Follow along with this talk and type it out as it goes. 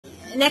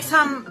next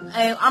time,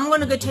 I'm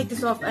gonna go take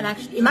this off and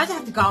actually imagine I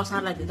have to go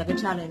outside like this, like a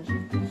challenge.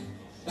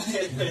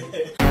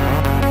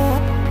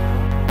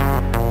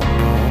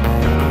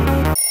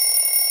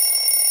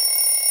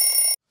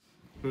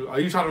 Are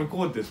you trying to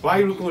record this? Why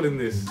are you recording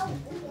this?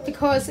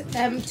 Because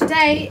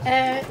today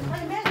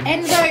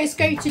Enzo is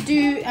going to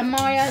do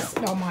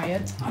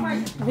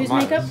whose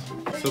makeup?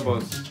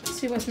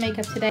 Suba's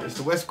makeup today. It's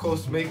the West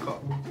Coast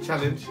makeup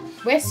challenge.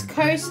 West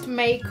Coast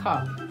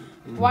makeup.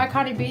 Why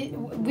can't it be?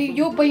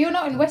 But you're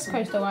not in West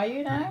Coast though, are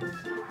you? No,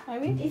 are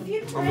we? I'm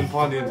in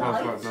Pandyan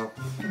house right now.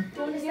 Do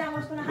you understand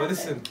what's gonna happen? But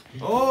listen.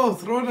 Oh,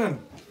 throw them.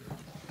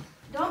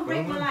 Don't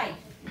break my life.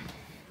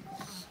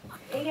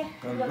 Oh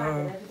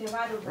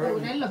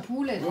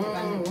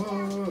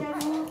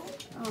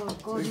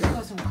god, you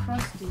got some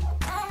crusty.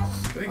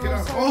 Take it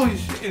out. Oh,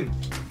 he's shitting.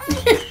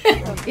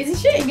 Is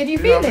he shitting? Can you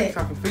feel I it?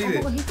 can feel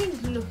it. He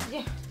thinks, look,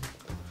 yeah.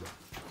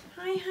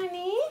 Hi,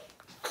 honey.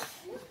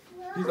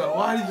 He's like,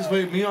 why did you just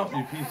wake me up,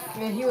 you piece?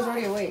 Yeah, he was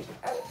already awake.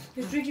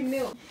 He's drinking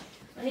milk.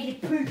 I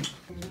need to poop.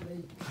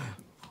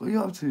 What are you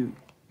up to?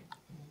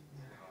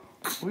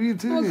 What are you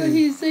doing? Oh god,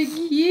 he's so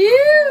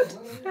cute.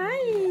 Hi.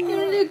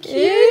 You look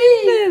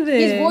cute.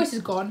 His voice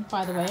is gone,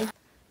 by the way.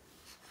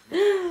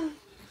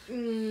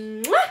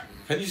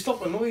 Can you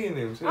stop annoying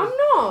him? Too? I'm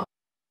not.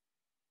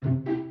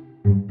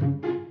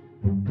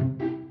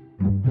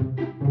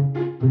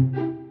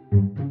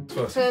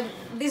 So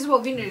this is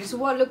what Vino did. So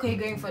what look are you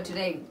going for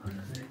today?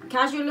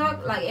 Casual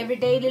look, like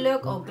everyday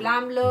look, or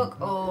glam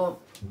look, or?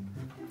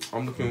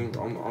 I'm doing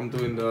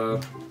the.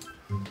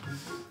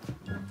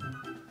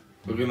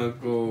 We're gonna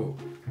go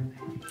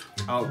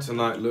out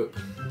tonight look.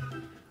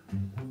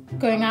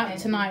 Going out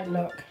tonight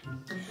look.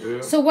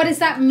 Yeah. So what does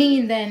that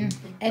mean then,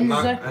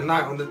 Enzo? A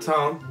night on the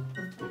town.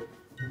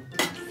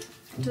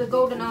 To the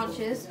Golden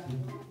Arches.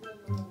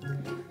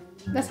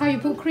 That's how you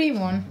put cream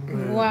on?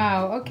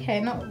 Wow, okay,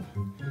 not...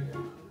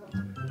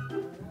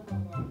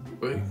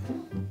 Wait.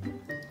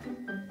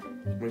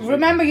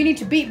 Remember, you need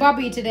to beat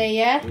Babbi today,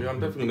 yeah? Yeah, I'm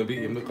definitely gonna beat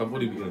him. Look, I've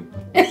already beaten him.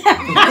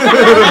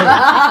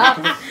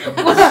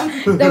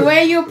 The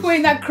way you're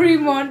putting that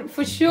cream on,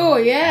 for sure,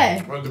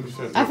 yeah.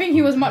 100%. I think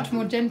he was much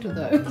more gentle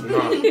though.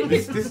 Nah,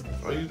 this,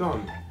 are you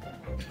done?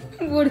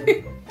 What?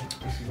 This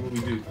is what we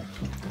do.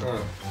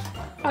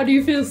 How do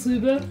you feel,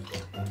 Suba?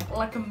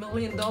 Like $1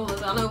 million.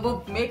 I know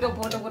what makeup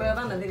or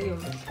whatever.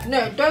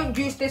 No, don't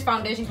use this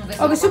foundation because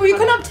Okay, Suba, you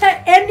cannot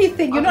say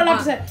anything. You're not allowed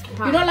to say.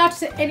 You're not allowed to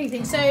say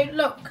anything. So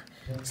look.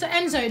 So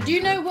Enzo, do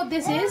you know what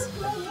this is?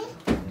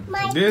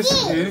 This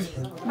is.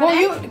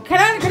 Well, can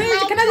I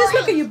just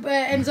look at you,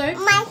 Enzo?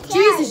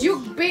 Jesus, your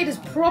beard is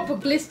proper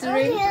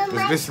glistering.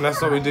 It's this, and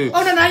that's what we do.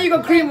 Oh no, now you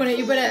got cream on it.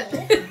 You better.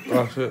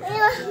 Oh shit.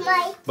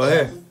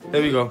 But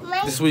here we go.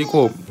 This is what you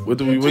call.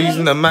 We're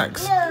using the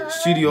Max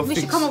Studio We Fix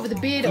should come up with a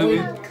beard.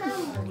 fluid.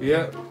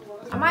 Yeah.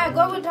 I might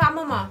go with her,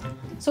 mama.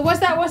 So what's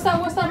that,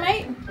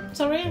 mate?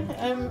 Sorry.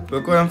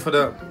 We're going for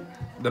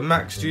the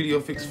Max Studio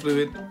Fix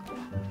fluid.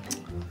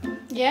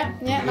 Yeah,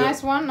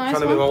 nice one, nice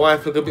Trying to make my one.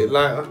 wife look a bit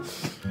lighter.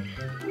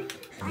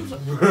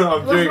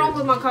 What's wrong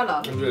with my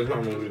colour? There's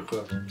nothing wrong with your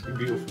colour. You're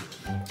beautiful.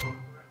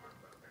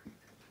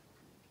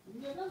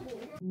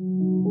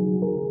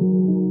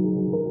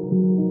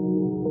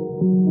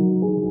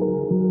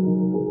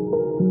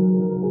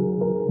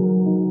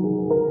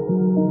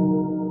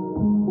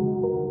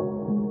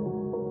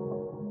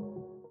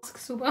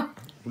 Suba.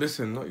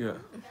 Listen, not yet.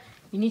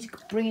 You need to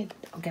bring it.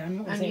 Okay, I'm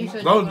not gonna say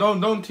much.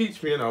 Don't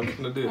teach me, I'm just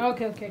gonna do it.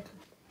 Okay.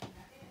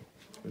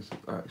 It's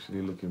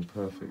actually looking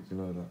perfect, you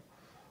know that.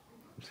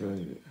 I'm telling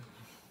you.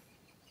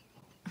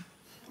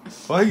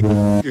 Why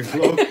you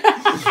slow?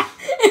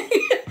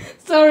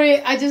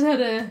 Sorry, I just had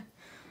a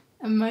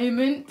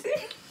moment.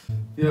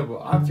 Yeah,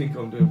 but I think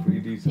I'm doing pretty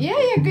decent. Yeah,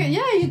 you're good.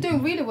 Yeah, you're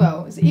doing really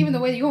well. It's even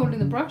the way you're holding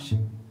the brush.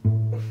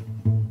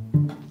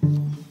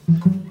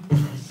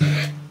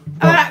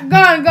 Alright,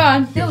 go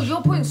on. Still,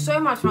 you're putting so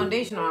much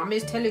foundation on. I'm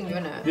just telling you,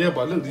 innit? Yeah,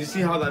 but look, do you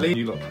see how that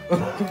lady look?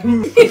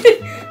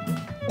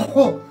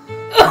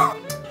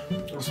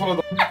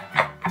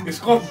 It's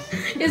gone.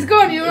 It's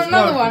gone. You want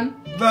another one?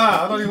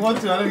 Nah, I don't even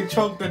want to. I only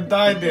choked and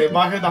died there. In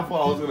my head, I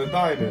thought I was gonna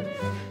die there.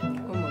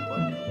 Oh my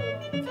god.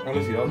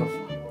 Honestly, I was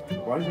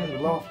like, why did you make me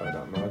laugh like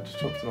that, man? I just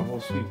choked in the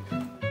whole sweet.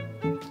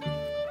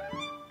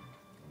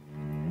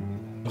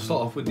 I'll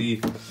start off with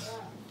the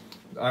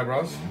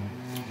eyebrows.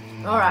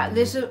 Alright,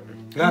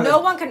 no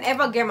one can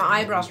ever get my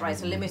eyebrows right,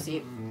 so let me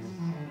see.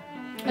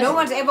 No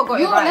one's ever got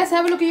it right. Let's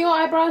have a look at your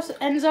eyebrows,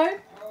 Enzo.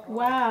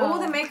 Wow. All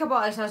the makeup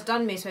artist has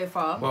done me so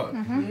far. What?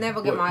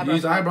 Never get my You eyebrows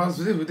use right. eyebrows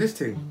with this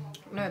thing?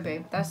 No,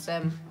 babe, that's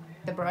the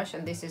brush,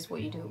 and this is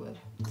what you do it with.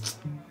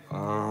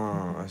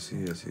 Ah, I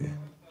see.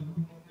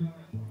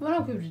 What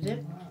else did you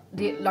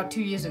do? Like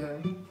 2 years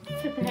ago.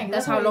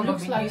 That's how long it I've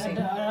looks been like using.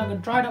 like a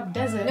dried up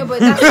desert. No, but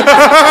that's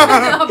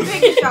a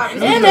big shot.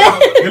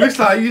 It looks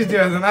like I used it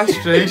as an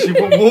ashtray. She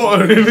put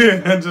water in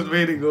it and just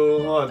made it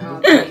go hard.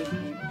 Okay.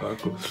 Alright,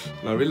 cool.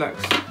 Now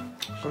relax.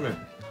 Come here.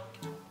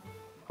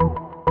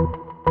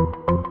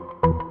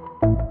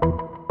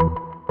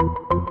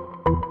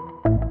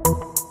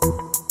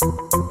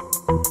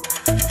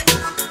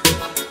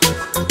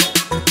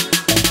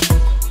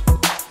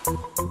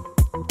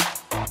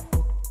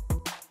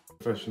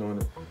 Professional,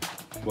 innit?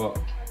 But.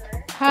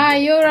 Hi,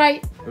 you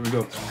alright? There we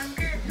go.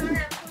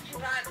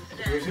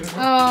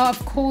 Oh,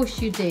 of course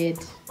you did.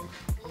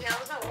 Yeah, I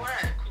was at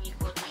work when you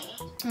called me.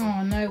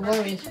 Oh, no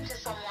worries. Speaking to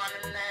someone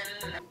and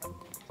then...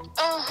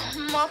 Oh,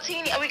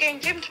 Martini, are we going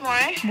gym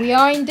tomorrow? We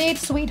are indeed,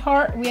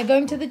 sweetheart. We are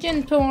going to the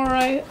gym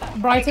tomorrow.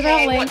 Bright and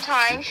Okay, early. what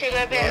time? Should we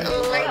go a bit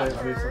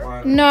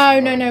early? No.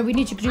 We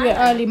need to do it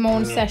early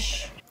morning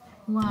sesh.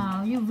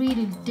 Wow, you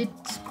really did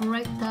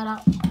scrape that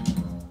up.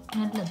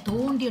 Okay.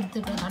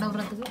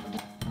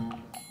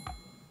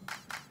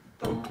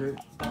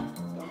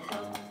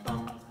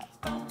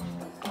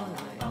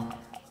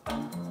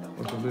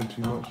 What's doing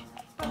too much?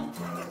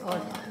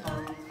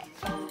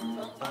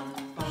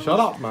 Shut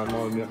up, man.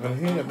 No, I can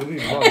hear you.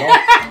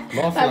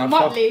 Laughing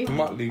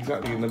Muttley,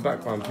 exactly, in the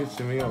background,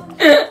 pissing me off.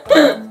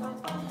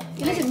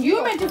 Listen, you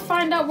were meant to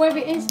find out where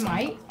it is,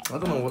 mate. I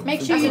don't know what.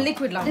 Make sure you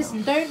liquid lamp.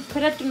 Listen, don't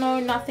put it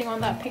nothing on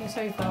that pink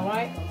sofa,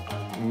 right?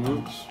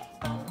 Oops.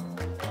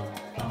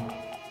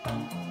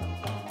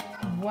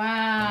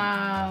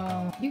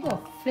 Wow. You got a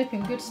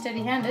flipping good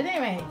steady hand, didn't you,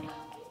 mate?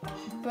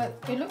 But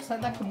it looks like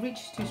that could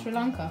reach to Sri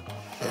Lanka.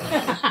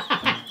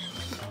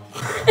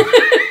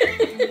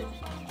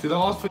 Did I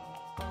ask for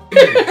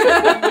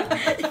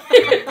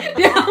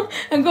Yeah,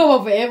 and go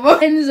over here, but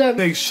Enzo.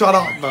 Hey, shut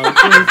up, man.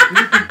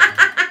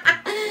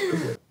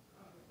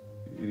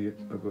 Idiot,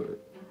 I got it.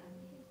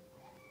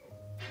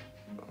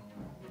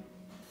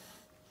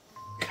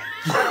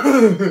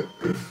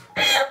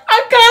 I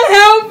can't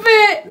help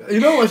it. You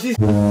know what? She's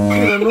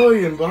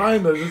annoying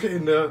behind her, just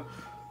sitting there,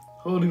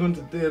 holding on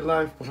to dear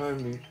life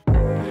behind me.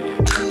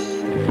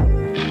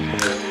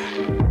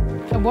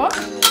 A what?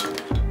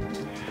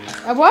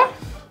 A what?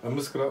 A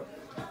mascara.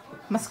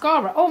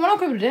 Mascara. Oh, we're not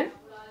going to do it.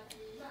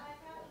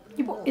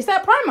 Is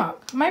that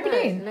Primark?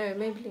 Maybelline? No,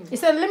 Maybelline.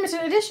 Is that a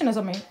limited edition or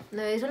something?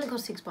 No, it's only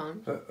cost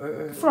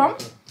 £6. From?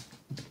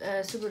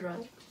 Suba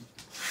Drug.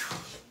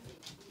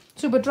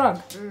 Suba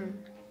Drug?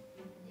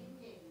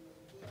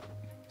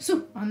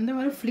 So,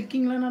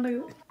 flicking.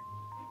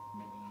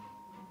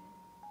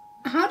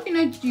 How do you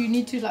know you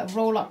need to like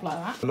roll up like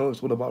that? I know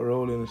it's all about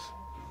rolling.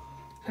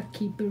 I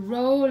keep it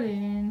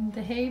rolling.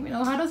 The haven.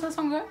 Oh, how does that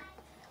song go?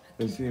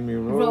 They see me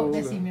rolling.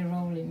 They see me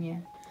rolling,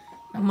 yeah.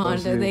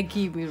 Amanda, they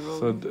keep me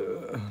rolling. So,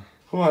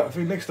 alright, I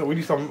think next up we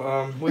need some,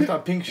 where's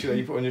that pink shit that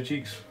you put on your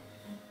cheeks?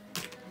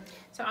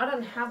 So I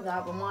don't have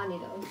that, but mine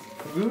does.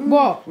 Ooh,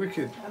 what?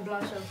 Wicked. A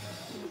blusher.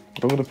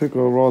 I'm gonna pick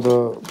a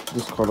rather,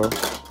 this colour.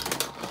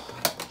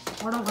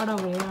 What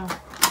over here?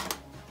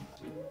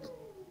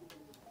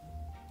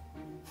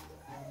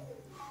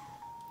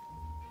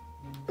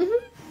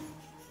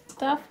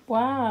 Stuff,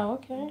 wow,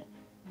 okay.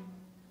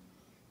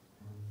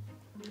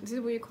 This is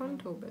what you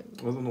contour, babe.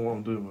 I don't know what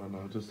I'm doing right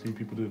now, I just see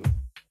people do it.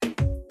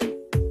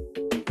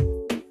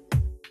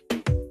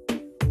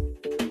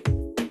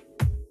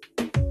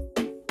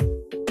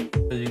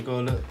 There you go,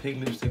 look, pink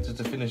lipstick just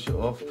to finish it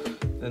off.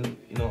 Then,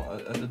 you know,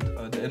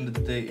 at the end of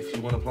the day, if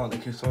you want to plant a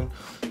kiss on,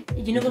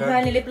 you not apply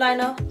any lip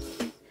liner.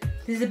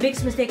 This is the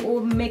biggest mistake all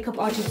makeup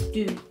artists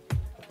do.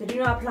 They do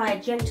not apply a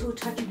gentle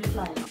touch of lip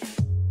liner.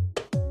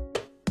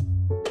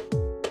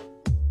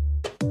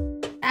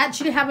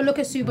 Actually, have a look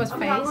at Suba's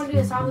face. I'm going to do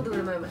a Salvador in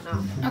a moment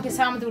now. Okay,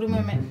 Salvador in a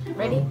moment.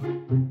 Ready?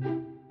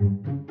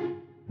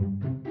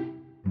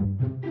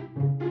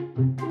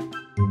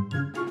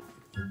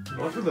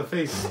 watch the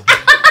face.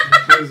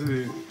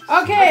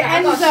 Okay,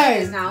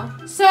 Enzo. Now.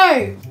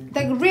 So,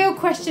 the real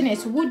question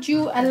is, would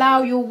you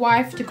allow your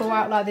wife to go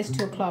out like this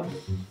to a club?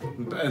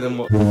 Better than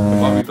what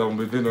Babbi done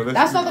with Vino.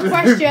 That's not the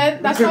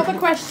question. That's not the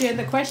question.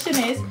 The question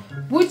is,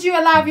 would you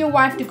allow your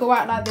wife to go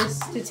out like this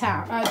to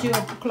town, to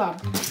a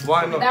club?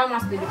 Why not? That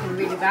must be looking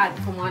really bad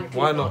for mine.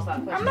 Why not?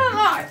 I'm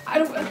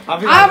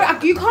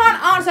not. You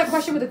can't answer that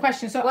question with a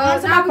question. So well,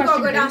 answer now my we've got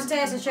to question, go please.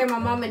 downstairs and show my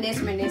mum and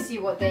Nesman and see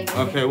what they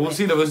can Okay, we'll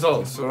see the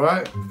results,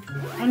 alright?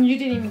 And you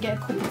didn't even get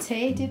a cup of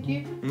tea, did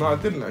you? No, I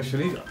didn't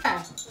actually.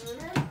 Yeah.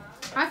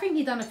 I think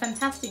he done a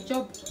fantastic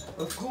job.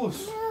 Of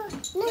course.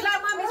 You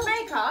like mummy's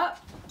makeup?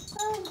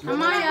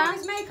 Amaya.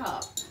 Mummy's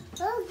makeup?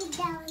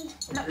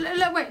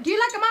 Look, wait. Do you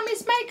like a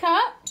mummy's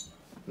makeup?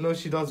 No,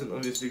 she doesn't,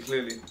 obviously,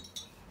 clearly.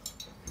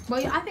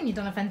 Well, I think you've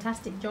done a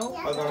fantastic job.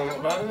 I don't know,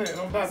 not bad, isn't it?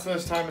 Not bad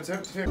first time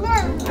attempt.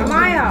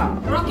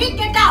 Amaya! Rocky,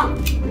 get down!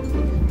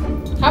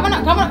 Come on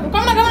up.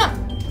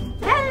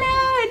 Hello,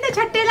 in the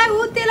chattela,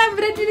 hootela,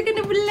 bread,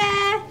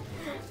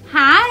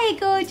 hi,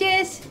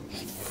 gorgeous.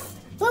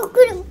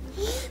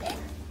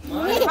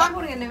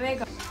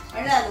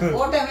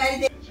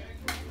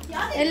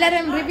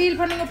 Ellarum reveal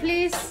panunga,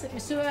 please.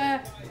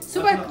 Suba,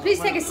 please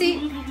take a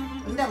seat.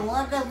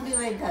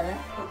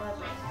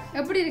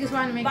 எப்படி இருக்கு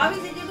Swan makeup?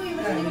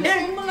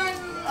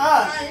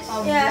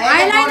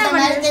 Eyeliner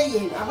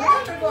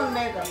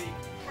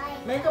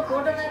makeup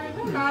போட்டதே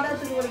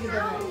நாடகத்துக்கு வலிக்குது.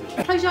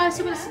 Close your eyes,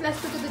 Suba. Let's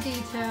look at the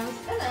details.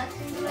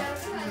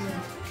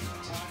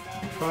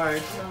 Bye.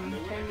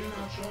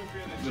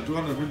 The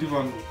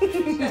 251.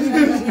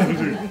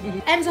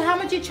 And so how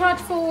much you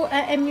charge for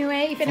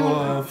MUA, if anyone...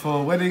 For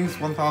weddings,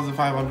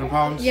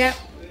 £1,500. Yep.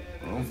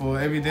 For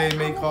everyday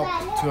makeup,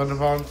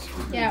 £200.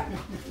 Yeah.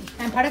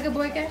 And para que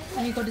boyke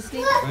when you go to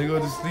sleep. When you go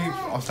to sleep,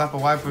 I'll slap a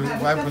wipe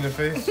on your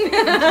face.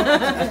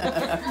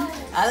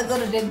 I'll go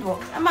to dental.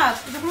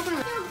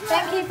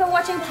 Thank you for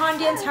watching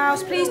Pandyan's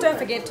house. Please don't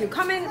forget to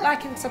comment,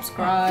 like, and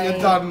subscribe. You're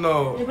done,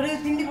 no.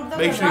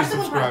 Make sure you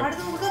subscribe.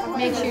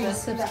 Make sure you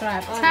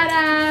subscribe.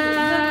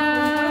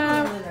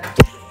 Ta-da!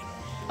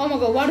 Oh my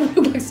god, why do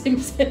you make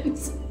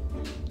Simpsons?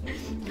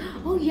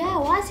 Oh yeah,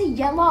 why is it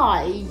yellow?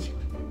 I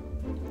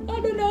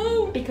don't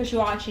know. Because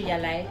you are actually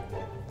yellow.